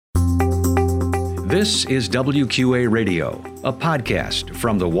This is WQA Radio, a podcast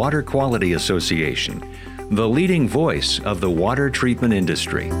from the Water Quality Association, the leading voice of the water treatment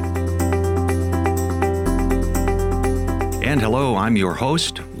industry. And hello, I'm your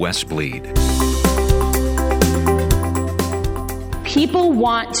host, Wes Bleed. People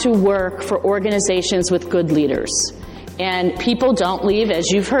want to work for organizations with good leaders. And people don't leave,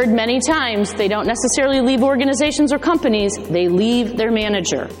 as you've heard many times, they don't necessarily leave organizations or companies, they leave their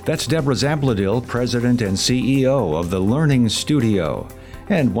manager. That's Deborah Zabledil, President and CEO of the Learning Studio,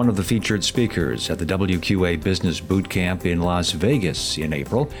 and one of the featured speakers at the WQA Business Boot Camp in Las Vegas in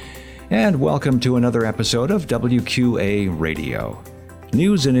April. And welcome to another episode of WQA Radio.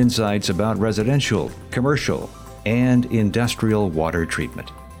 News and insights about residential, commercial, and industrial water treatment.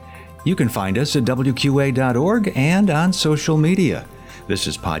 You can find us at WQA.org and on social media. This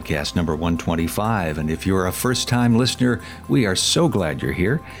is podcast number 125, and if you're a first-time listener, we are so glad you're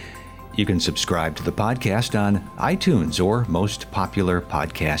here. You can subscribe to the podcast on iTunes or most popular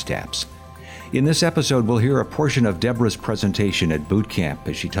podcast apps. In this episode, we'll hear a portion of Deborah's presentation at Boot Camp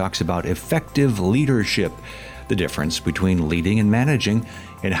as she talks about effective leadership, the difference between leading and managing,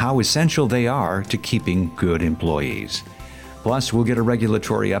 and how essential they are to keeping good employees. Plus, we'll get a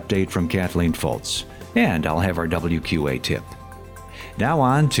regulatory update from Kathleen Foltz, and I'll have our WQA tip. Now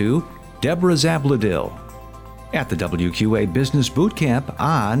on to Deborah Zabledil at the WQA Business Boot Camp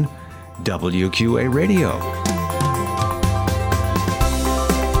on WQA Radio.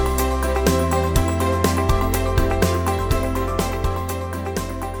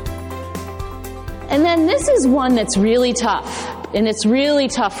 And then this is one that's really tough. And it's really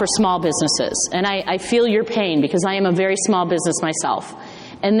tough for small businesses. And I feel your pain because I am a very small business myself.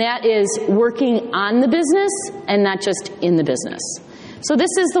 And that is working on the business and not just in the business. So this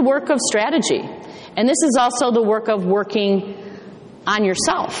is the work of strategy. And this is also the work of working on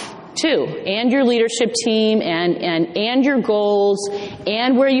yourself, too. And your leadership team and your goals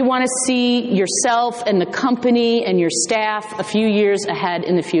and where you want to see yourself and the company and your staff a few years ahead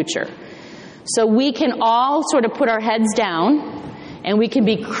in the future. So we can all sort of put our heads down and we can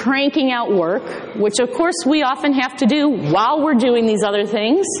be cranking out work, which of course we often have to do while we're doing these other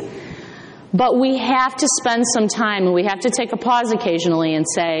things. But we have to spend some time and we have to take a pause occasionally and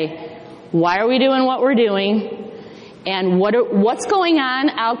say, why are we doing what we're doing? And what's going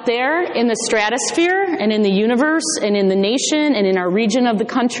on out there in the stratosphere and in the universe and in the nation and in our region of the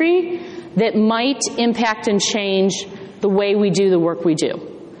country that might impact and change the way we do the work we do?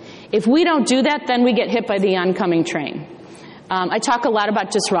 If we don't do that, then we get hit by the oncoming train. I talk a lot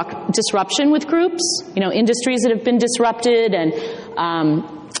about disruption with groups, industries that have been disrupted and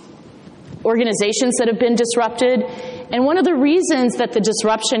organizations that have been disrupted. And one of the reasons that the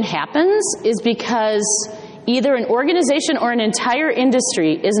disruption happens is because either an organization or an entire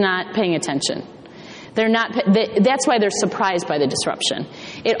industry is not paying attention. That's why they're surprised by the disruption.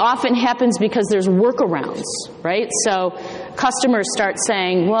 It often happens because there's workarounds, right? So customers start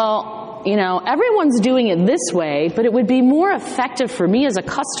saying, well, everyone's doing it this way, but it would be more effective for me as a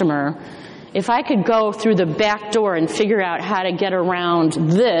customer if I could go through the back door and figure out how to get around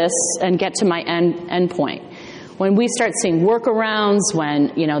this and get to my end point. When we start seeing workarounds,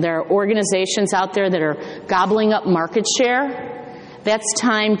 when there are organizations out there that are gobbling up market share, that's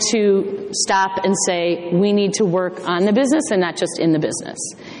time to stop and say, we need to work on the business and not just in the business.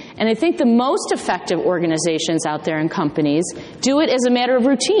 And I think the most effective organizations out there and companies do it as a matter of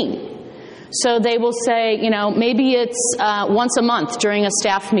routine. So they will say, maybe it's once a month during a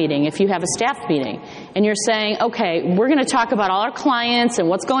staff meeting, if you have a staff meeting, and you're saying, okay, we're going to talk about all our clients and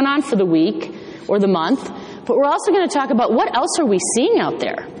what's going on for the week or the month, but we're also going to talk about what else are we seeing out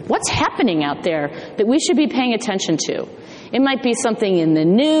there? What's happening out there that we should be paying attention to? It might be something in the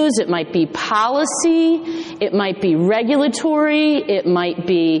news, it might be policy, it might be regulatory, it might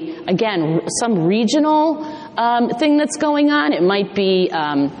be, again, some regional thing that's going on, it might be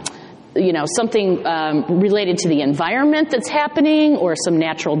something related to the environment that's happening or some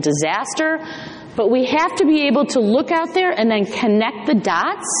natural disaster. But we have to be able to look out there and then connect the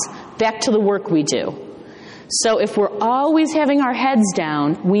dots back to the work we do. So if we're always having our heads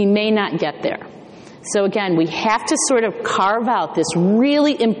down, we may not get there. So again, we have to sort of carve out this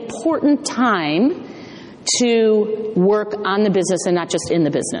really important time to work on the business and not just in the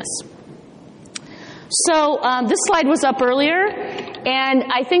business. So this slide was up earlier, and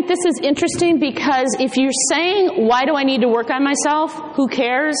I think this is interesting because if you're saying, why do I need to work on myself? Who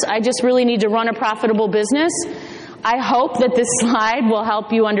cares? I just really need to run a profitable business. I hope that this slide will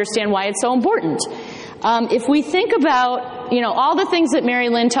help you understand why it's so important. If we think about, all the things that Mary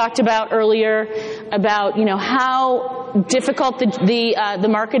Lynn talked about earlier, about, how difficult the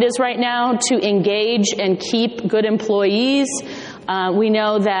market is right now to engage and keep good employees. We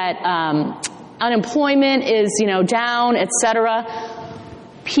know that unemployment is, down, et cetera.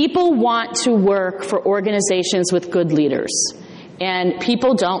 People want to work for organizations with good leaders. And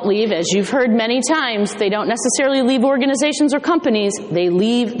people don't leave, as you've heard many times, they don't necessarily leave organizations or companies, they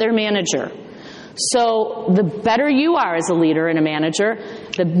leave their manager. So the better you are as a leader and a manager,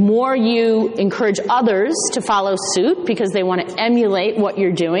 the more you encourage others to follow suit because they want to emulate what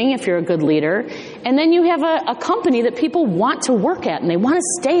you're doing if you're a good leader. And then you have a company that people want to work at and they want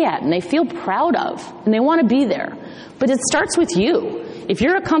to stay at and they feel proud of and they want to be there. But it starts with you. If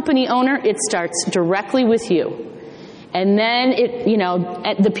you're a company owner, it starts directly with you. And then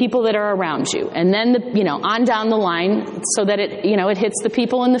the people that are around you, and then on down the line, so that it hits the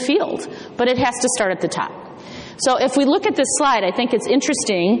people in the field. But it has to start at the top. So if we look at this slide, I think it's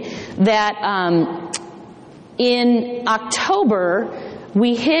interesting that in October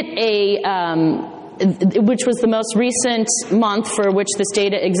we hit which was the most recent month for which this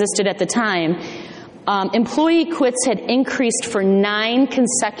data existed at the time. Employee quits had increased for 9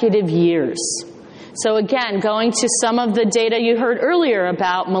 consecutive years. So again, going to some of the data you heard earlier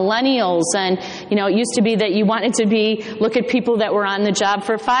about millennials, and it used to be that you wanted to look at people that were on the job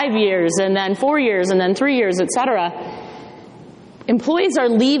for 5 years, and then 4 years, and then 3 years, etc. Employees are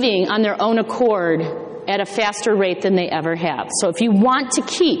leaving on their own accord at a faster rate than they ever have. So if you want to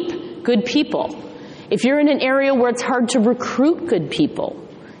keep good people, if you're in an area where it's hard to recruit good people,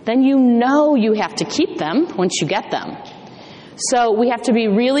 then you have to keep them once you get them. So we have to be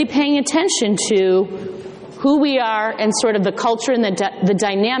really paying attention to who we are and sort of the culture and the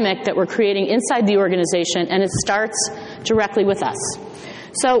dynamic that we're creating inside the organization, and it starts directly with us.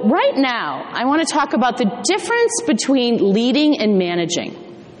 So right now, I want to talk about the difference between leading and managing.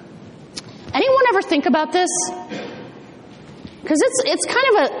 Anyone ever think about this? Because it's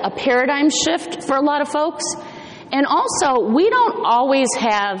kind of a paradigm shift for a lot of folks. And also, we don't always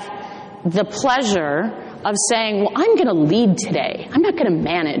have the pleasure of saying, well, I'm going to lead today. I'm not going to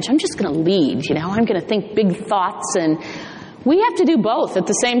manage. I'm just going to lead. I'm going to think big thoughts. And we have to do both at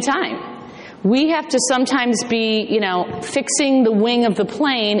the same time. We have to sometimes be, fixing the wing of the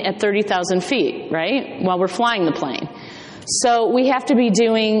plane at 30,000 feet, right, while we're flying the plane. So we have to be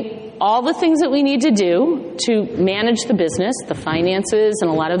doing all the things that we need to do to manage the business, the finances,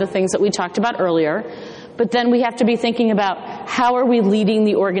 and a lot of the things that we talked about earlier. But then we have to be thinking about how are we leading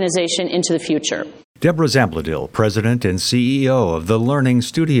the organization into the future. Deborah Zambladil, President and CEO of the Learning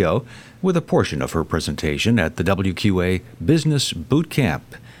Studio, with a portion of her presentation at the WQA Business Boot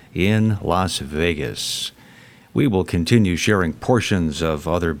Camp in Las Vegas. We will continue sharing portions of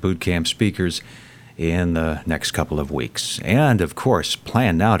other boot camp speakers in the next couple of weeks. And, of course,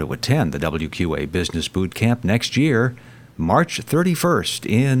 plan now to attend the WQA Business Boot Camp next year, March 31st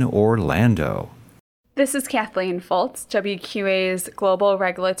in Orlando. This is Kathleen Fultz, WQA's Global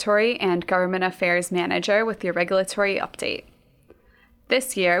Regulatory and Government Affairs Manager with your regulatory update.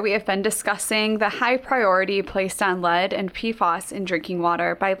 This year, we have been discussing the high priority placed on lead and PFAS in drinking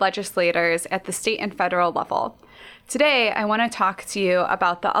water by legislators at the state and federal level. Today, I want to talk to you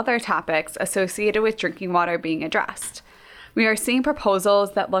about the other topics associated with drinking water being addressed. We are seeing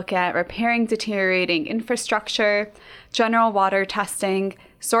proposals that look at repairing deteriorating infrastructure, general water testing,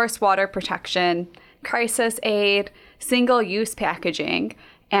 source water protection, crisis aid, single-use packaging,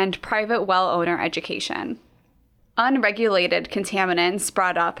 and private well owner education. Unregulated contaminants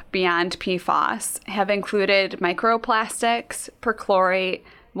brought up beyond PFAS have included microplastics, perchlorate,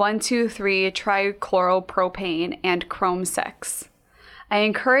 1,2,3-trichloropropane, and Chrome-6. I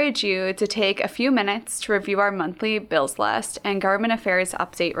encourage you to take a few minutes to review our monthly bills list and government affairs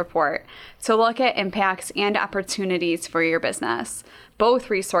update report to look at impacts and opportunities for your business. Both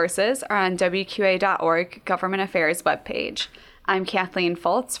resources are on WQA.org Government Affairs webpage. I'm Kathleen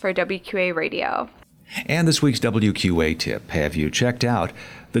Fultz for WQA Radio. And this week's WQA tip. Have you checked out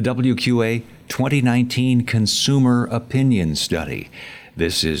the WQA 2019 Consumer Opinion Study?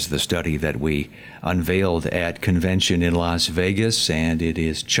 This is the study that we unveiled at convention in Las Vegas, and it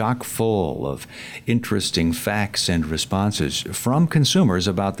is chock full of interesting facts and responses from consumers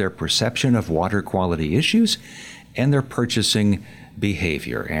about their perception of water quality issues and their purchasing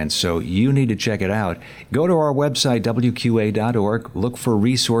behavior. And so you need to check it out. Go to our website, WQA.org, look for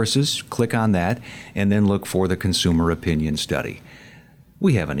resources, click on that, and then look for the Consumer Opinion Study.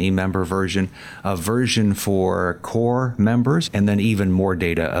 We have an e-member version, a version for core members, and then even more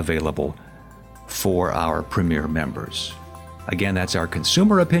data available for our premier members. Again, that's our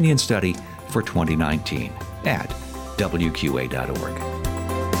Consumer Opinion Study for 2019 at WQA.org.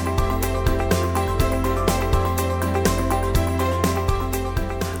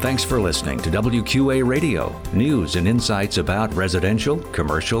 Thanks for listening to WQA Radio, news and insights about residential,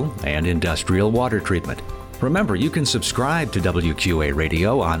 commercial, and industrial water treatment. Remember, you can subscribe to WQA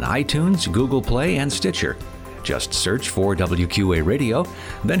Radio on iTunes, Google Play, and Stitcher. Just search for WQA Radio,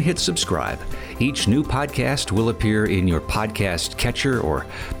 then hit subscribe. Each new podcast will appear in your podcast catcher or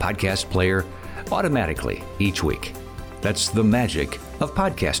podcast player automatically each week. That's the magic of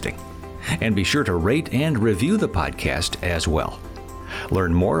podcasting. And be sure to rate and review the podcast as well.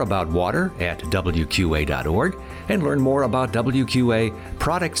 Learn more about water at WQA.org and learn more about WQA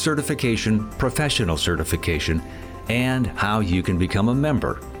product certification, professional certification, and how you can become a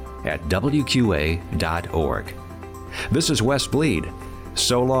member at WQA.org. This is Wes Bleed.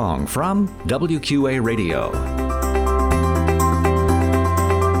 So long from WQA Radio.